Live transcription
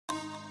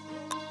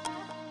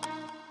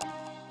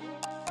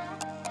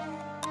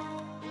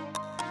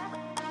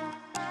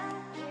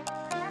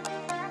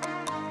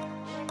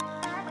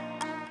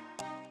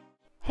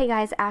Hey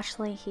guys,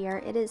 Ashley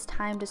here. It is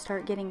time to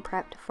start getting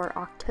prepped for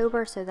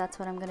October, so that's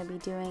what I'm going to be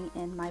doing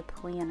in my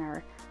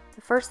planner.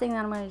 The first thing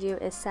that I'm going to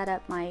do is set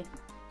up my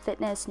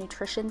fitness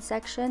nutrition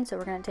section. So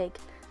we're going to take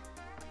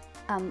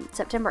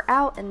September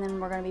out, and then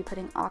we're going to be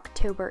putting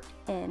October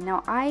in.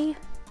 Now I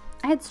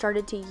had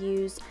started to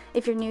use,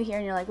 if you're new here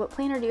and you're like, what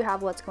planner do you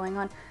have, what's going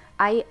on?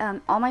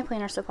 All my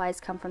planner supplies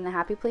come from the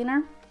Happy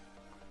Planner.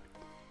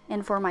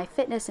 And for my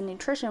fitness and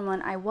nutrition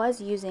one, I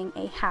was using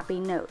a Happy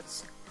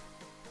Notes.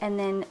 And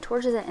then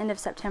towards the end of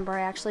September,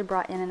 I actually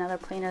brought in another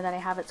planner that I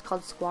have. It's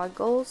called Squad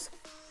Goals.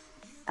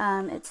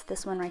 It's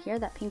this one right here,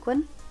 that pink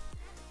one.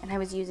 And I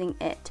was using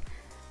it.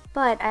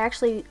 But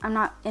I'm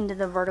not into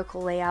the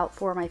vertical layout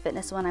for my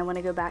fitness one. I want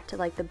to go back to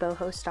like the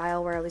boho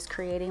style where I was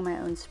creating my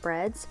own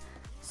spreads.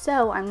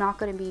 So I'm not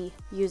going to be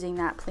using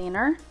that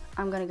planner.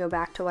 I'm going to go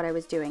back to what I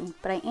was doing.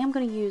 But I am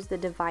going to use the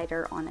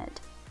divider on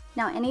it.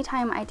 Now,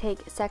 anytime I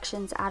take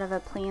sections out of a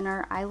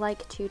planner, I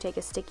like to take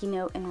a sticky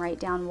note and write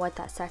down what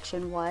that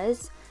section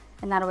was.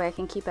 And that way I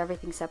can keep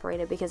everything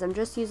separated, because I'm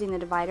just using the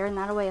divider, and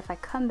that way if I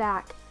come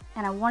back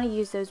and I want to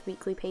use those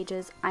weekly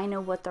pages, I know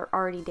what they're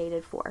already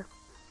dated for.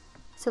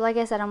 So like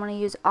I said, I'm going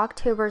to use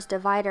October's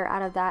divider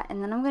out of that,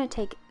 and then I'm going to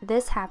take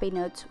this Happy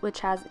Notes,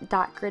 which has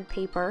dot grid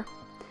paper,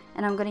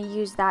 and I'm going to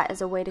use that as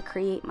a way to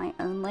create my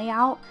own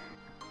layout.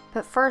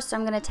 But first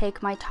I'm going to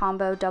take my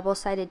Tombow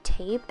double-sided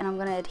tape and I'm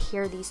going to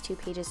adhere these two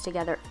pages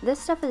together. This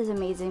stuff is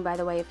amazing, by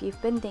the way. If you've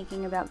been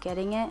thinking about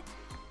getting it,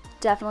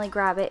 definitely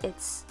grab it.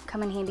 It's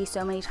come in handy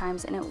so many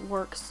times and it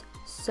works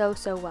so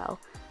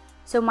well.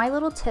 So my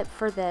little tip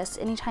for this,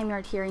 anytime you're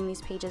adhering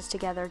these pages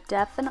together,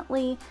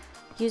 definitely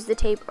use the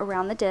tape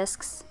around the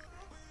discs.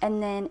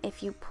 And then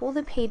if you pull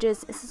the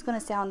pages, this is going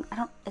to sound,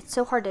 it's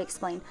so hard to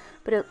explain,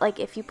 but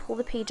like if you pull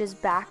the pages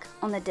back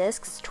on the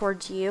discs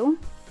towards you,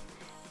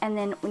 and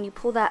then when you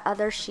pull that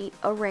other sheet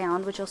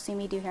around, which you'll see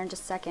me do here in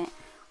just a second,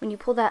 when you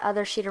pull that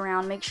other sheet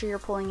around, make sure you're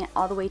pulling it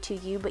all the way to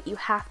you, but you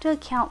have to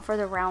account for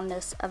the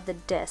roundness of the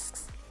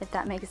discs, if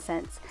that makes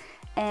sense.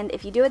 And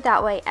if you do it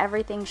that way,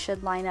 everything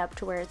should line up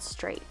to where it's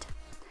straight.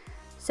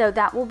 So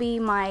that will be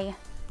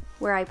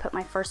where I put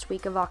my first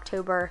week of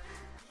October,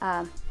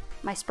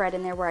 my spread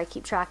in there where I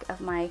keep track of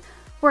my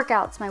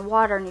workouts, my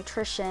water,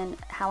 nutrition,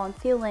 how I'm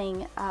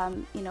feeling,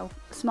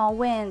 small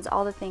wins,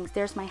 all the things.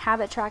 There's my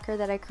habit tracker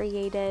that I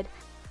created.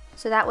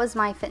 So that was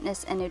my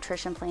fitness and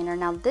nutrition planner.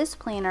 Now this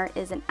planner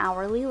is an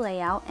hourly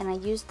layout, and I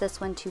used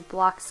this one to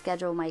block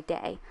schedule my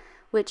day,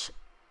 which,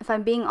 if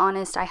I'm being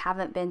honest, I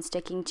haven't been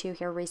sticking to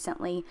here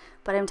recently,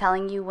 but I'm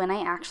telling you, when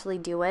I actually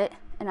do it,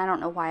 and I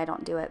don't know why I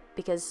don't do it,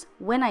 because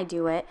when I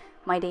do it,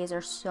 my days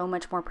are so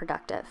much more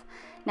productive.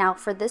 Now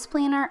for this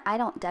planner, I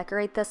don't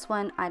decorate this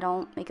one. I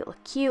don't make it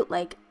look cute.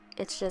 Like,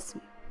 it's just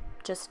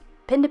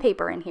pen to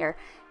paper in here,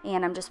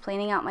 and I'm just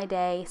planning out my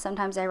day.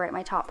 Sometimes I write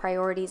my top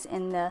priorities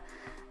in the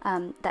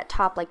that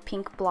top like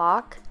pink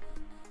block,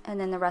 and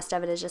then the rest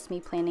of it is just me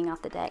planning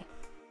out the day.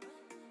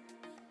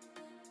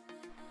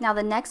 Now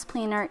the next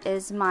planner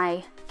is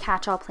my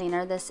catch-all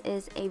planner. This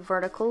is a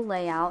vertical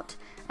layout.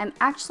 I'm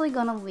actually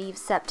going to leave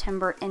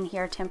September in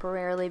here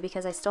temporarily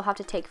because I still have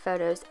to take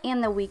photos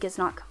and the week is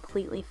not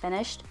completely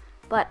finished,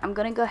 but I'm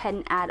going to go ahead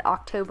and add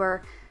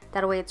October.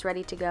 That way it's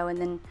ready to go, and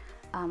then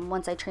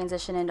once I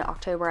transition into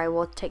October, I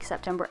will take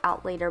September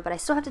out later, but I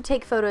still have to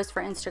take photos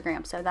for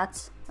Instagram, so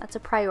that's a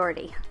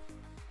priority.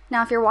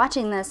 Now, if you're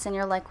watching this and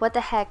you're like, what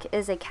the heck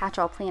is a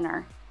catch-all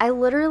planner? I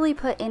literally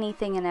put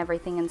anything and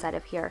everything inside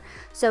of here.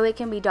 So it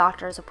can be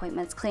doctor's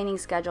appointments, cleaning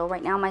schedule.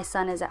 Right now my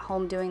son is at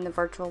home doing the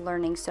virtual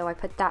learning, so I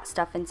put that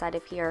stuff inside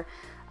of here.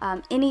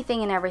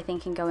 Anything and everything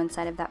can go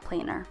inside of that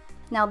planner.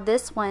 Now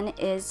this one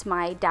is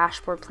my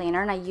dashboard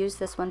planner, and I use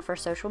this one for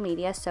social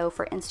media, so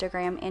for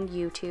Instagram and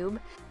YouTube.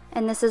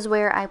 And this is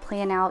where I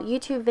plan out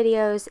YouTube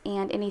videos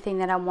and anything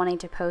that I'm wanting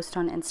to post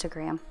on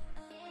Instagram.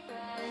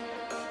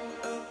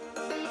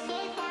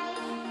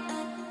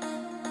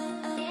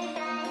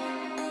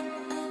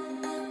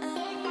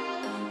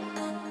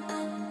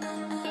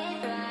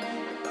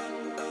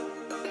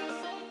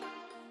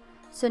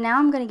 So now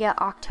I'm going to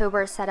get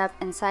October set up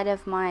inside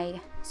of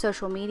my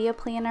social media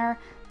planner.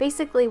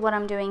 Basically what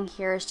I'm doing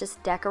here is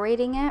just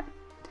decorating it.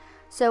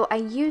 So I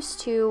used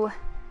to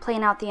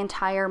plan out the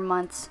entire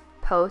month's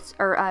posts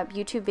or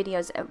YouTube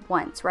videos at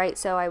once, right?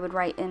 So I would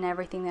write in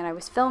everything that I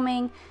was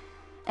filming,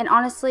 and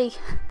honestly,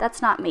 that's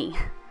not me.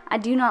 I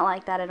do not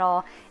like that at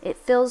all. It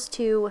feels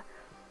too,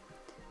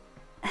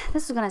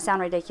 this is going to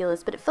sound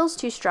ridiculous, but it feels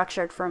too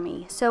structured for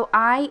me. So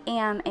I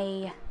am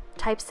a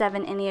type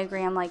 7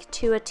 Enneagram, like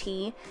to a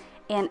T,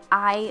 and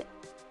I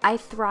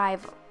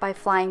thrive by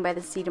flying by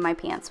the seat of my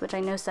pants, which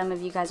I know some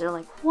of you guys are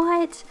like,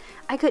 what?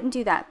 I couldn't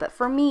do that. But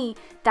for me,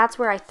 that's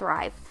where I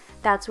thrive.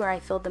 That's where I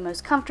feel the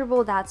most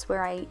comfortable. That's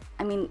where I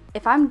mean,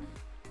 if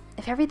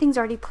everything's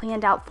already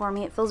planned out for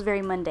me, it feels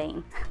very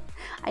mundane.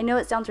 I know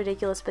it sounds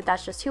ridiculous, but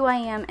that's just who I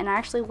am, and I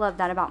actually love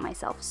that about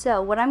myself.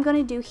 So what I'm going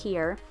to do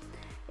here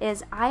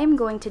is I am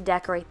going to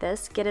decorate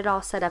this, get it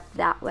all set up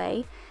that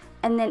way,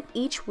 and then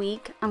each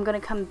week I'm going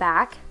to come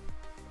back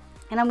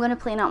and I'm going to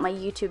plan out my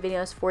YouTube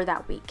videos for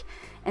that week.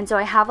 And so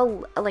I have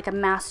a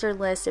master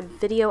list of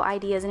video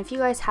ideas, and if you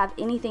guys have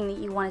anything that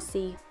you want to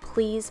see,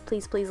 please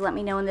let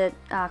me know in the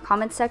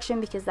comments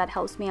section, because that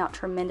helps me out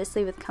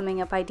tremendously with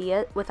coming up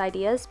with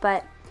ideas.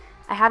 But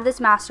I have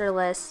this master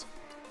list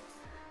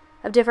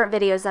of different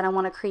videos that I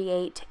want to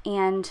create,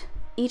 and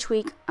each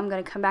week I'm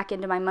going to come back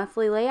into my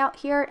monthly layout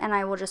here, and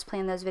I will just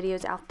plan those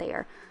videos out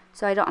there.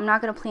 So I'm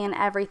not going to plan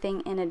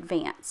everything in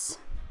advance.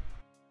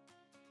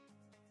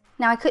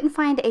 Now, I couldn't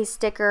find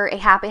a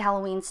Happy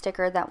Halloween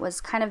sticker that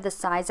was kind of the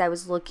size I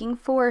was looking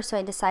for, so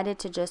I decided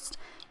to just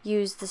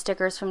use the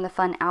stickers from the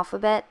Fun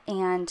Alphabet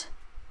and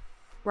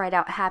write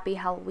out Happy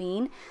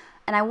Halloween.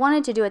 And I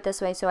wanted to do it this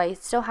way so I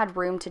still had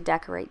room to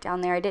decorate down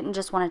there. I didn't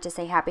just want it to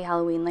say Happy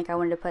Halloween, like I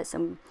wanted to put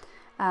some,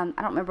 I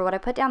don't remember what I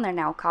put down there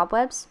now,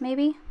 cobwebs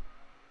maybe?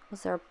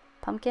 Was there a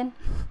pumpkin?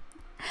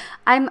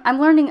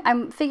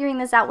 I'm figuring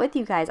this out with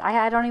you guys.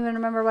 I don't even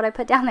remember what I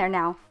put down there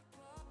now.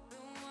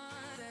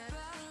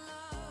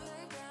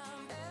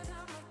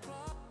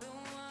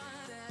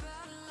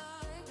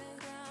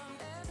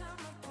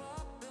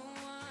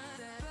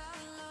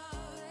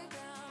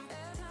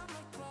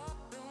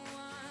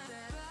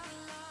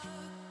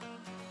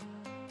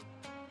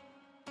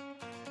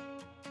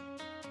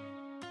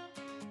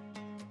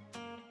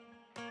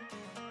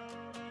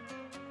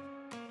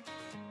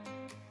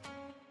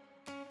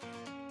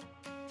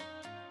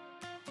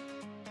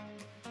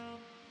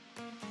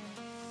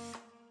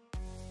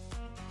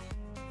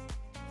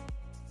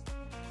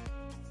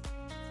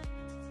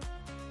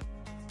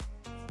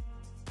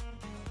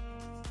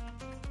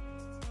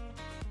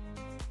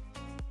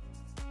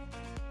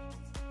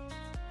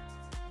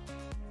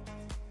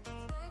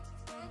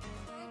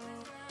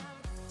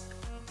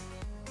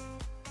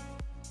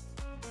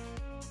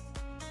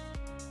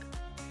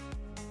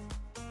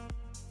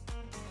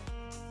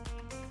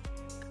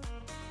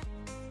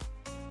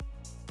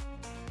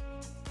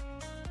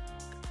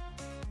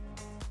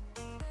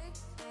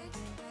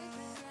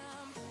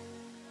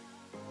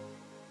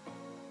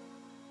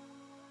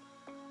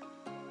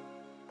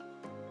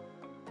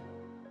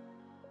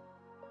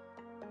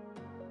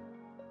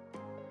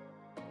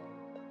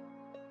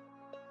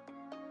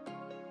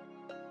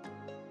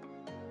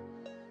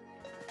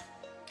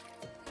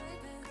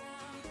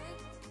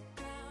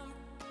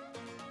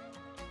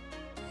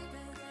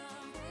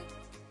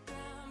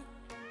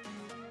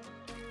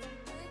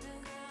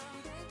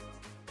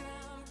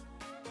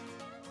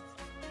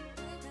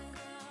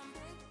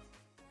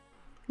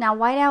 Now,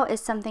 whiteout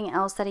is something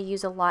else that I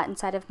use a lot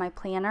inside of my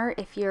planner.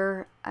 If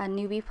you're a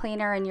newbie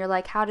planner and you're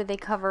like, how do they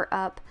cover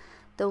up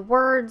the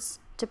words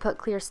to put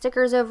clear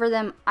stickers over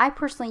them? I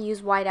personally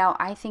use whiteout.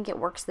 I think it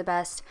works the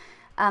best.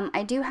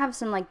 I do have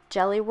some like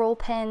jelly roll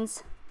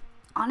pens.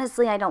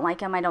 Honestly, I don't like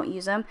them. I don't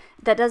use them.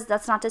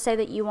 That's not to say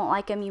that you won't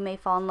like them. You may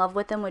fall in love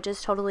with them, which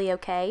is totally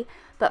okay.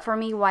 But for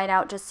me,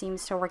 whiteout just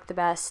seems to work the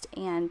best.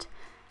 And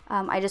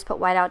I just put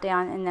whiteout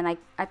down, and then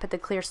I put the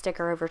clear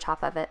sticker over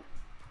top of it.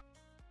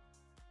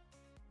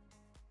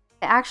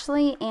 I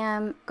actually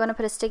am going to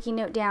put a sticky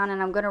note down,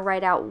 and I'm going to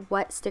write out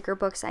what sticker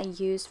books I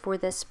used for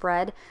this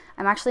spread.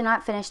 I'm actually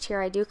not finished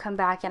here. I do come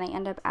back and I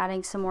end up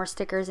adding some more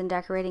stickers and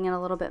decorating it a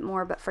little bit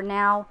more, but for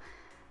now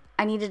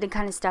I needed to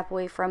kind of step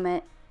away from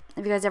it.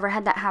 Have you guys ever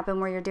had that happen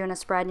where you're doing a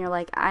spread and you're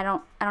like, I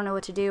don't know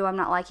what to do, I'm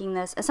not liking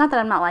this? It's not that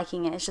I'm not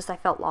liking it, it's just I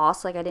felt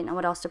lost, like I didn't know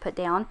what else to put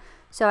down.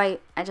 So I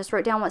just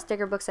wrote down what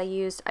sticker books I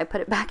used, I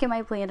put it back in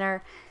my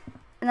planner,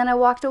 and then I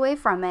walked away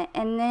from it,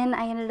 and then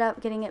I ended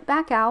up getting it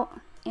back out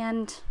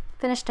and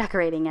finished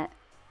decorating it.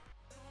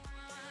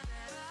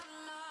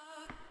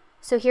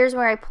 So here's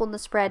where I pulled the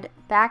spread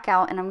back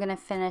out, and I'm going to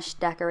finish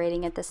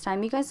decorating it this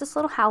time. You guys, this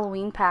little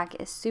Halloween pack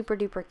is super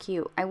duper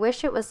cute. I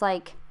wish it was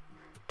like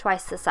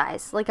twice the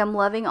size. Like, I'm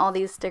loving all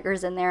these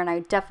stickers in there, and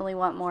I definitely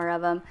want more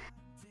of them.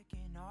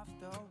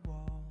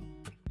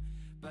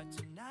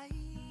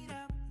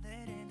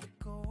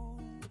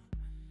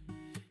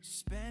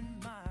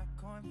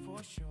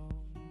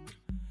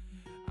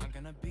 I'm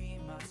gonna be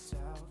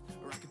myself,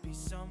 or I could be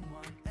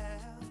someone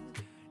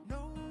else.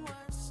 No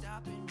one's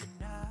stopping me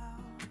now.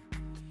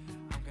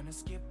 I'm gonna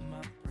skip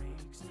my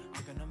breaks,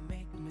 I'm gonna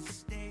make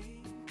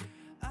mistakes.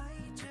 I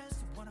just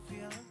wanna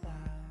feel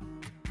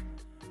alive.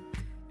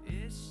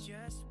 It's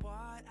just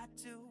what I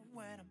do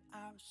when I'm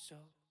out, so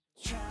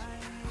try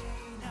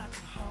not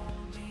to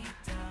hold me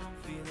down.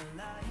 Feel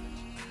alive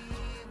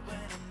when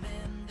I'm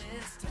in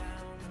this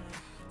town.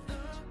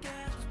 Look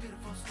at those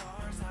beautiful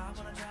stars, I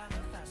wanna drive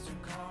a faster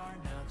car.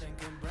 Nothing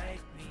can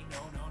break me,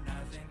 no,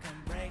 nothing can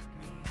break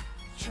me.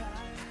 Try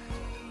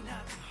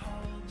not to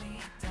hold me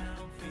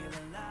down. Feel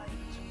alive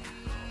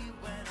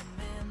when I'm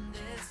in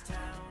this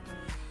town.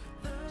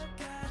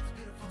 Look at those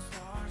beautiful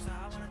stars,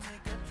 I wanna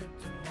take a trip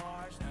to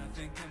Mars.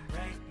 Nothing can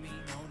break me,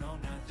 no,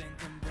 nothing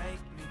can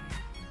break me.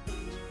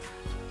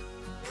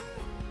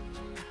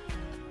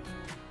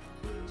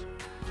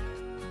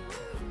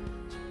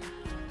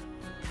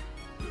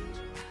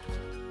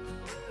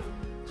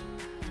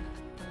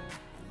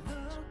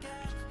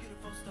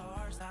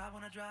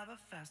 Drive a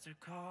faster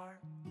car.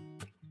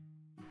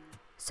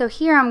 So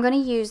here I'm going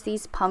to use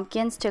these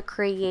pumpkins to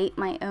create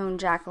my own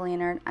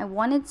jack-o'-lantern. I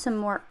wanted some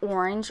more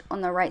orange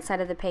on the right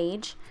side of the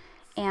page,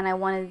 and I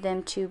wanted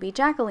them to be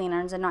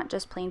jack-o'-lanterns and not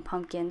just plain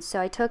pumpkins.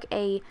 So I took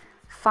a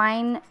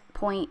fine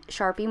point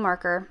Sharpie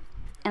marker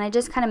and I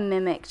just kind of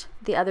mimicked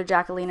the other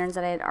jack-o'-lanterns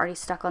that I had already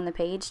stuck on the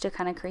page to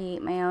kind of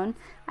create my own.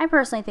 I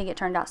personally think it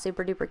turned out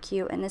super duper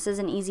cute, and this is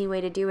an easy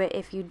way to do it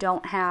if you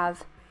don't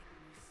have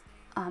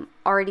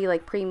already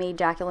like pre-made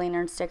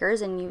jack-o'-lantern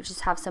stickers and you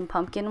just have some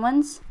pumpkin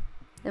ones.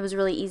 It was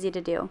really easy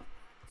to do.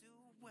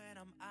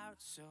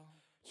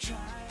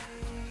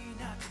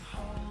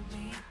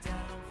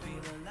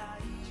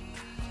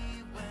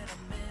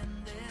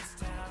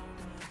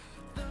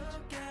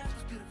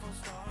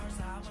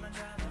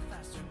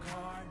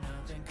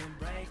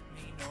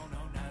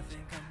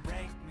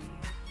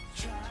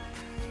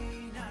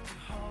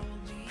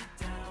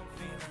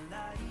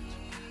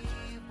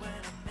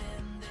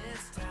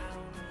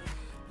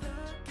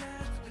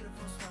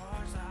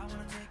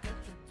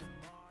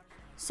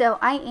 So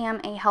I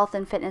am a health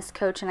and fitness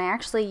coach, and I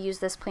actually use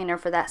this planner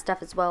for that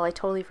stuff as well. I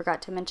totally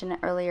forgot to mention it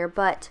earlier,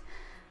 but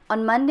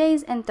on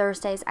Mondays and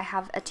Thursdays I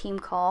have a team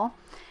call,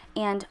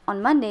 and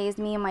on Mondays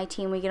me and my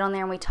team, we get on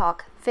there and we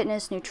talk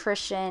fitness,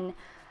 nutrition,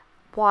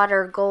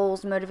 water,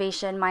 goals,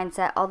 motivation,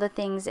 mindset, all the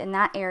things in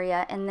that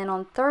area. And then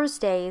on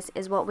Thursdays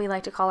is what we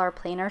like to call our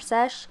planner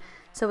sesh.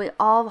 So we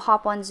all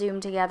hop on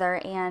Zoom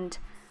together and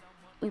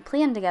we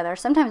plan together.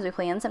 Sometimes we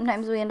plan,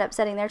 sometimes we end up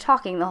sitting there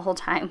talking the whole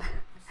time.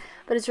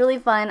 But it's really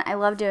fun. I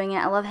love doing it.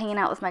 I love hanging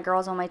out with my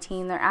girls on my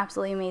team. They're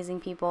absolutely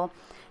amazing people.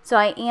 So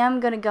I am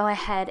going to go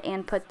ahead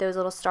and put those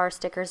little star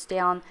stickers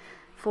down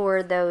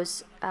for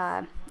those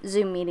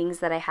Zoom meetings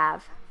that I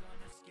have.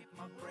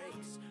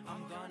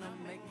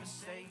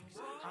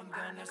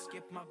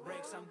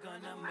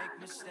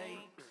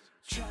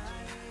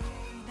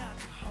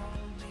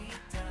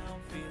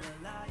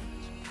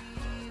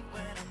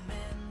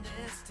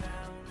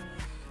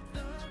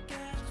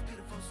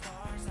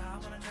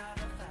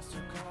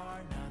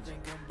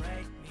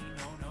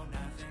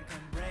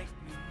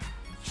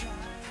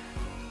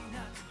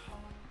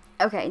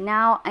 Okay,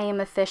 now I am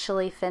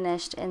officially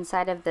finished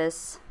inside of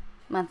this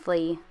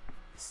monthly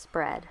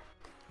spread.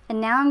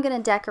 And now I'm going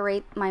to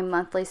decorate my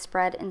monthly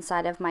spread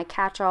inside of my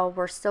catch-all.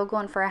 We're still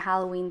going for a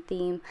Halloween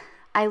theme.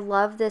 I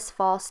love this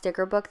fall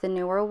sticker book, the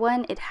newer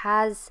one. It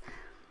has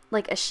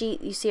like a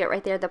sheet, you see it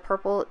right there, the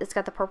purple, it's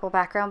got the purple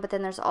background, but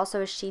then there's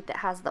also a sheet that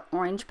has the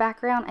orange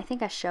background. I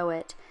think I show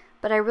it.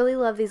 But I really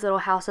love these little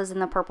houses in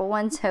the purple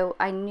one, so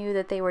I knew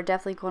that they were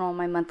definitely going on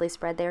my monthly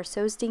spread. They are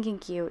so stinking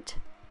cute.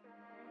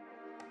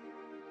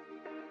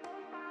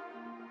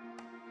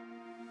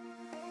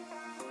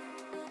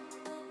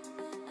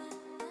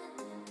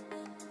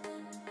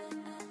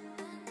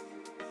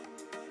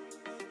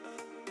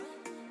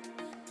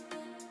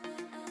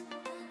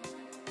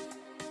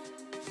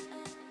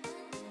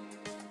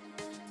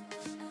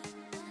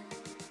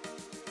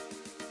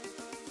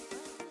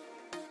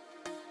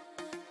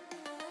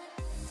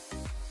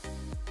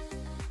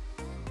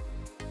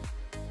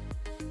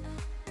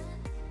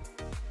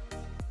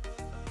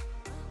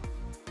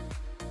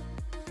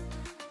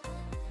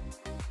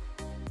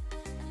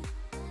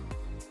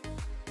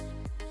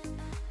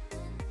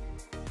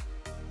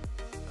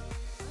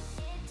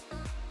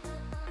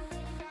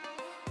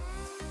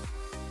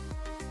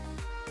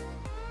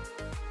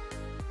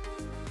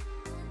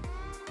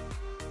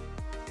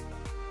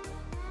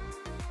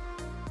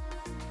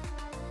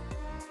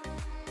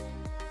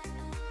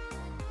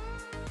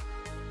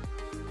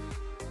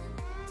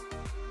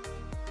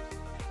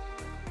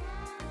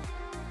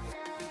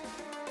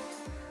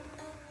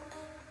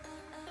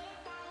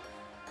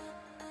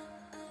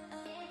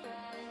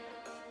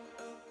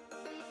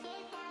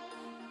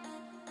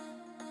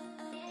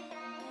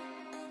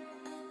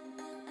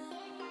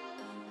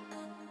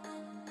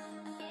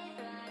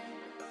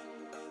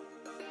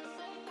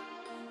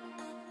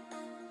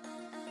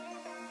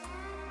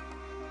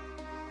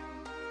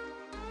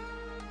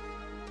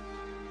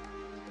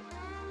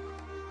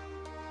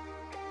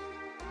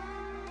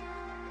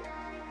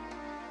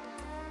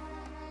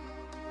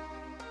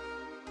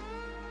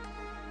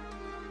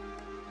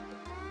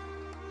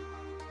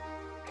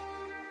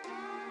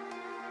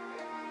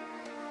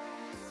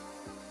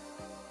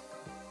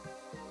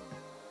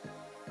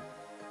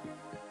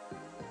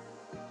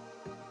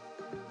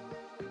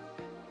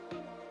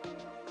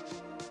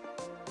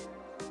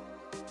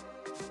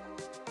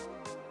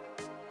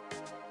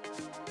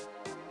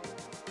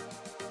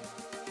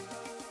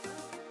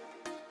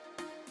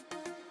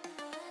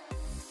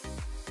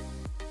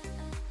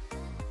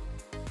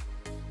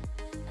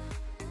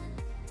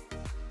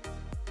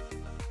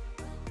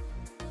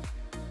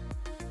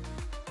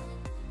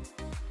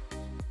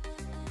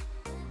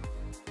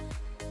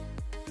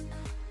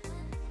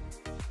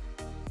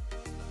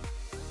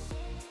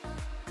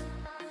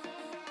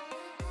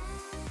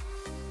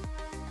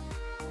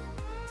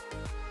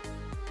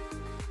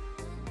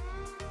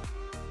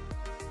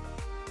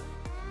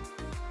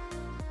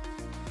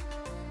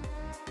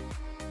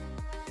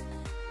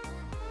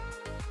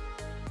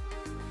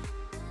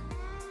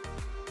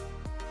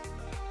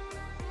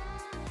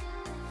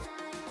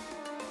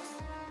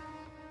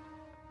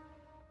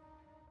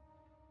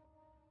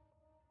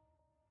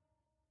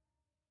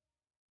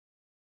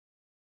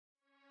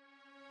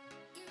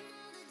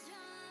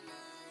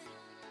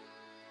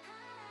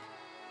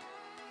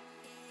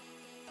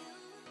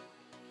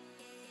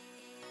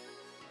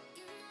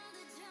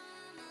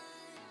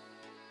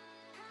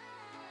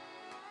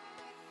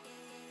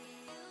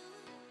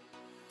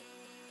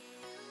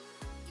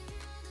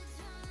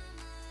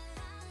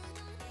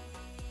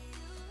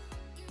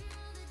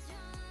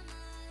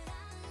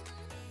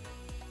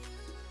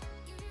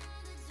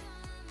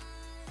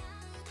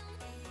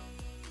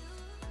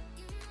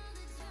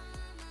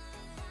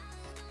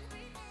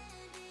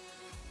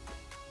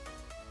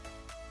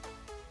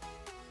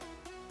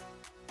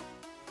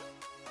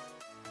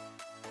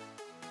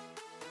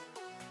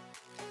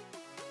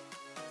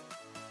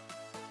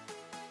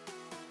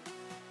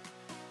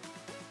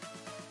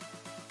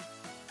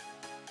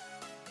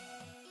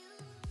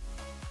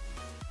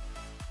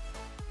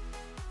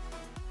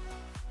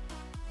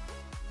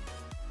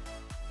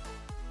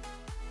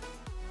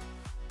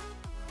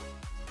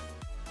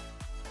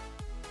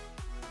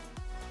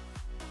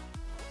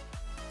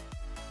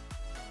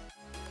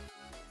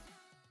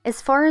 As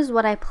far as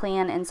what I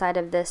plan inside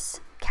of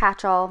this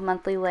catch-all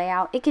monthly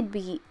layout, it could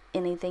be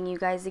anything, you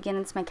guys. Again,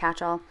 it's my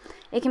catch-all.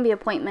 It can be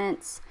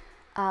appointments,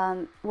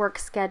 work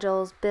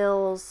schedules,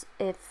 bills,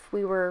 if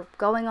we were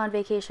going on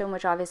vacation,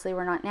 which obviously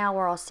we're not now,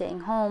 we're all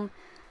staying home.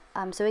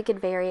 So it could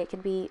vary. It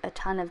could be a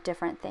ton of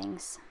different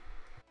things.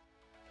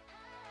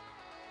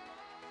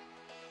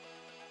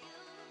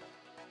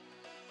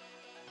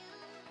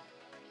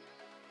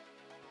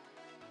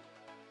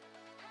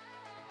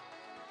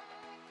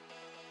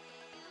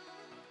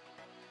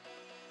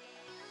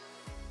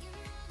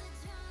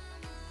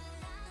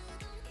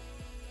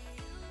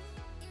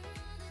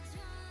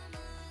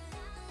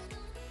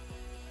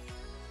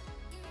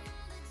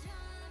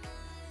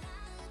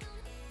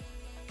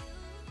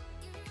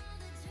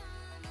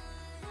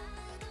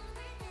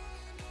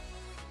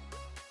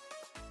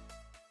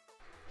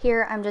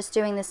 Here I'm just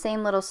doing the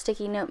same little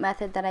sticky note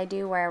method that I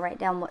do where I write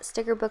down what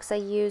sticker books I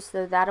use,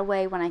 so that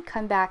way when I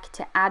come back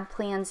to add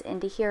plans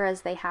into here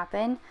as they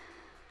happen,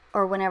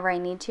 or whenever I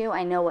need to,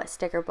 I know what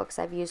sticker books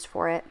I've used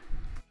for it.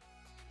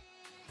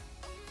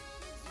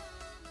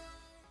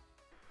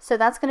 So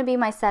that's going to be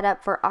my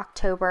setup for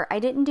October. I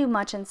didn't do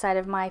much inside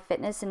of my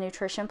fitness and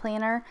nutrition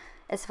planner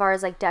as far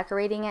as like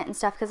decorating it and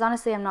stuff, because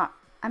honestly I'm not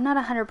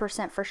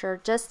 100% for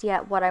sure just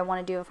yet what I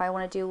want to do, if I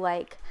want to do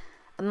like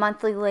a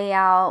monthly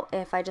layout,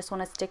 if I just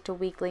want to stick to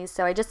weeklies.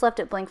 So I just left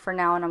it blank for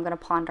now, and I'm going to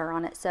ponder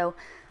on it. So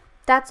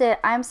that's it.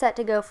 I'm set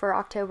to go for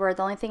October.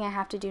 The only thing I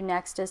have to do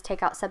next is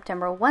take out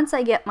September once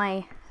I get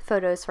my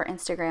photos for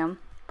Instagram.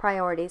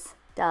 Priorities,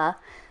 duh.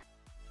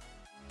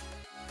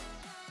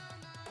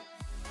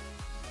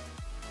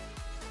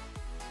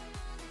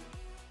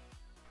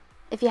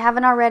 If you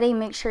haven't already,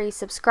 make sure you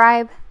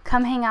subscribe,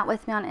 come hang out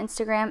with me on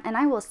Instagram, and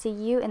I will see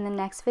you in the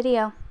next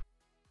video.